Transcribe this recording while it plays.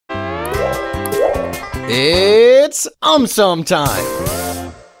It's AumSum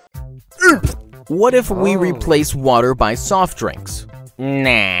time! What if we replace water by soft drinks?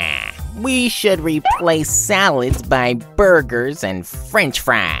 Nah, we should replace salads by burgers and French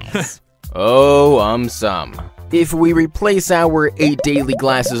fries. Oh, AumSum. If we replace our 8 daily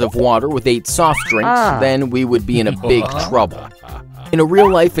glasses of water with 8 soft drinks, then we would be in a big trouble. In a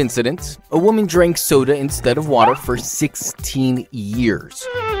real-life incident, a woman drank soda instead of water for 16 years.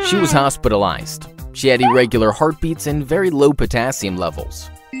 She was hospitalized. She had irregular heartbeats and very low potassium levels.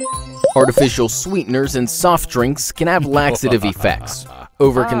 Artificial sweeteners in soft drinks can have laxative effects.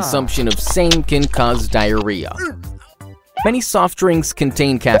 Overconsumption of same can cause diarrhea. Many soft drinks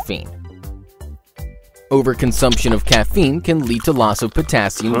contain caffeine. Overconsumption of caffeine can lead to loss of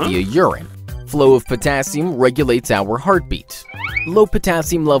potassium via urine. Flow of potassium regulates our heartbeat. Low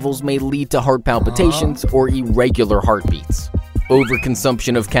potassium levels may lead to heart palpitations or irregular heartbeats.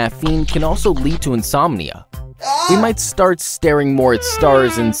 Overconsumption of caffeine can also lead to insomnia. We might start staring more at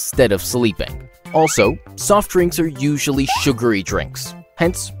stars instead of sleeping. Also, soft drinks are usually sugary drinks.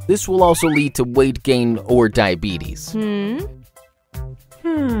 Hence, this will also lead to weight gain or diabetes.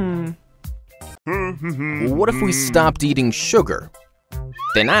 What if we stopped eating sugar?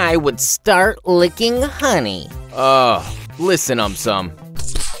 Then I would start licking honey. Listen, AumSum.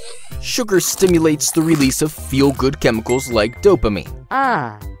 Sugar stimulates the release of feel-good chemicals like dopamine.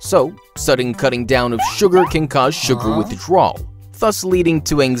 So, sudden cutting down of sugar can cause sugar withdrawal, thus leading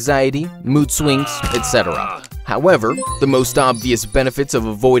to anxiety, mood swings, etc. However, the most obvious benefits of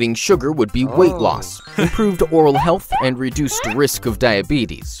avoiding sugar would be weight loss, improved oral health, and reduced risk of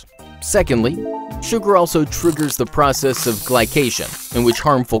diabetes. Secondly, sugar also triggers the process of glycation, in which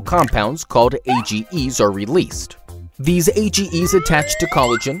harmful compounds called AGEs are released. These AGEs attach to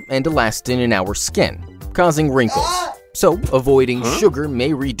collagen and elastin in our skin, causing wrinkles. So, avoiding sugar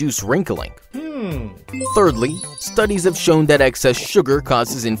may reduce wrinkling. Thirdly, studies have shown that excess sugar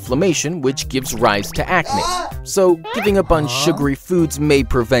causes inflammation, which gives rise to acne. So, giving up on sugary foods may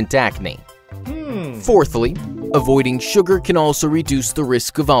prevent acne. Fourthly, avoiding sugar can also reduce the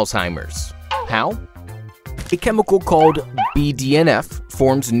risk of Alzheimer's. How? A chemical called BDNF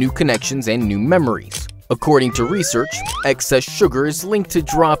forms new connections and new memories. According to research, excess sugar is linked to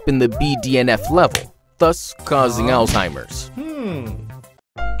drop in the BDNF level, thus causing Alzheimer's.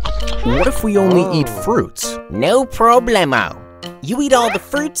 What if we only eat fruits? No problemo. You eat all the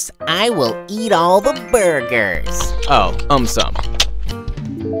fruits, I will eat all the burgers. Oh, AumSum.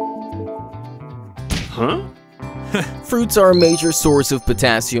 Fruits are a major source of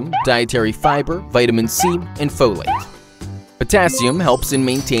potassium, dietary fiber, vitamin C, and folate. Potassium helps in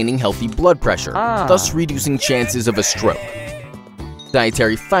maintaining healthy blood pressure, thus reducing chances of a stroke.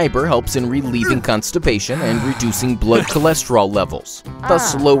 Dietary fiber helps in relieving constipation and reducing blood cholesterol levels,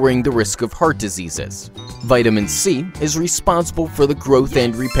 thus lowering the risk of heart diseases. Vitamin C is responsible for the growth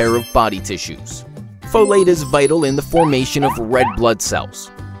and repair of body tissues. Folate is vital in the formation of red blood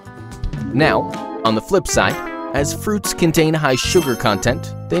cells. Now, on the flip side, as fruits contain high sugar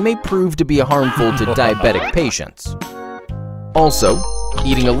content, they may prove to be harmful to diabetic patients. Also,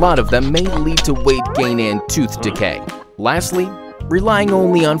 eating a lot of them may lead to weight gain and tooth decay. Lastly, relying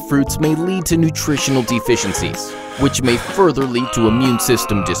only on fruits may lead to nutritional deficiencies, which may further lead to immune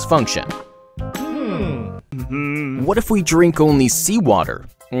system dysfunction. What if we drink only seawater?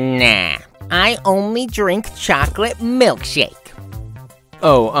 Nah, I only drink chocolate milkshake.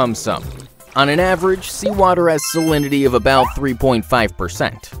 Oh, AumSum. On an average, seawater has salinity of about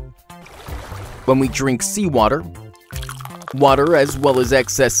 3.5%. When we drink seawater, water as well as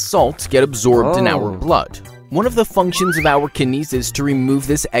excess salt get absorbed in our blood. One of the functions of our kidneys is to remove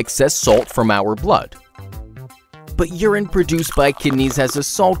this excess salt from our blood. But urine produced by kidneys has a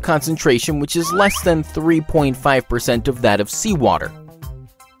salt concentration which is less than 3.5% of that of seawater.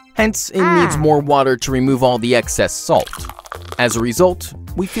 Hence, it needs more water to remove all the excess salt. As a result,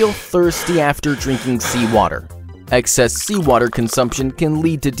 we feel thirsty after drinking seawater. Excess seawater consumption can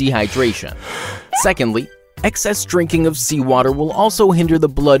lead to dehydration. Secondly, excess drinking of seawater will also hinder the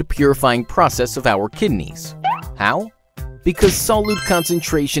blood purifying process of our kidneys. How? Because solute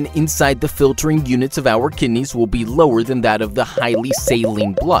concentration inside the filtering units of our kidneys will be lower than that of the highly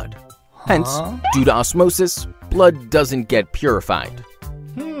saline blood. Hence, due to osmosis, blood doesn't get purified.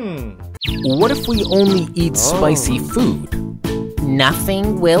 What if we only eat spicy food?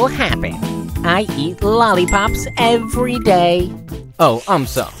 Nothing will happen. I eat lollipops every day. Oh,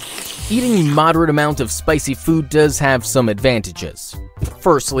 AumSum. Eating a moderate amount of spicy food does have some advantages.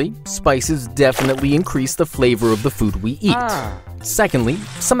 Firstly, spices definitely increase the flavor of the food we eat. Secondly,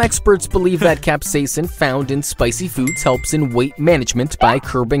 some experts believe that capsaicin found in spicy foods helps in weight management by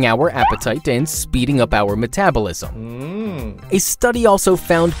curbing our appetite and speeding up our metabolism. A study also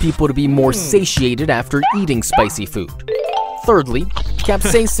found people to be more satiated after eating spicy food. Thirdly,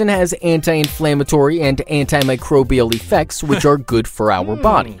 capsaicin has anti-inflammatory and antimicrobial effects which are good for our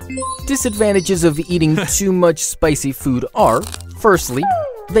body. Disadvantages of eating too much spicy food are, firstly,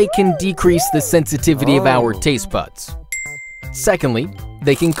 they can decrease the sensitivity of our taste buds. Secondly,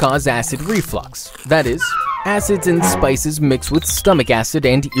 they can cause acid reflux. That is, acids and spices mix with stomach acid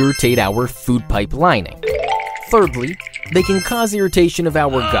and irritate our food pipe lining. Thirdly, they can cause irritation of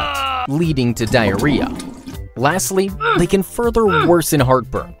our gut, leading to diarrhea. Lastly, they can further worsen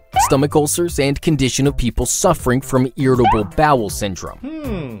heartburn, stomach ulcers, and condition of people suffering from irritable bowel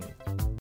syndrome.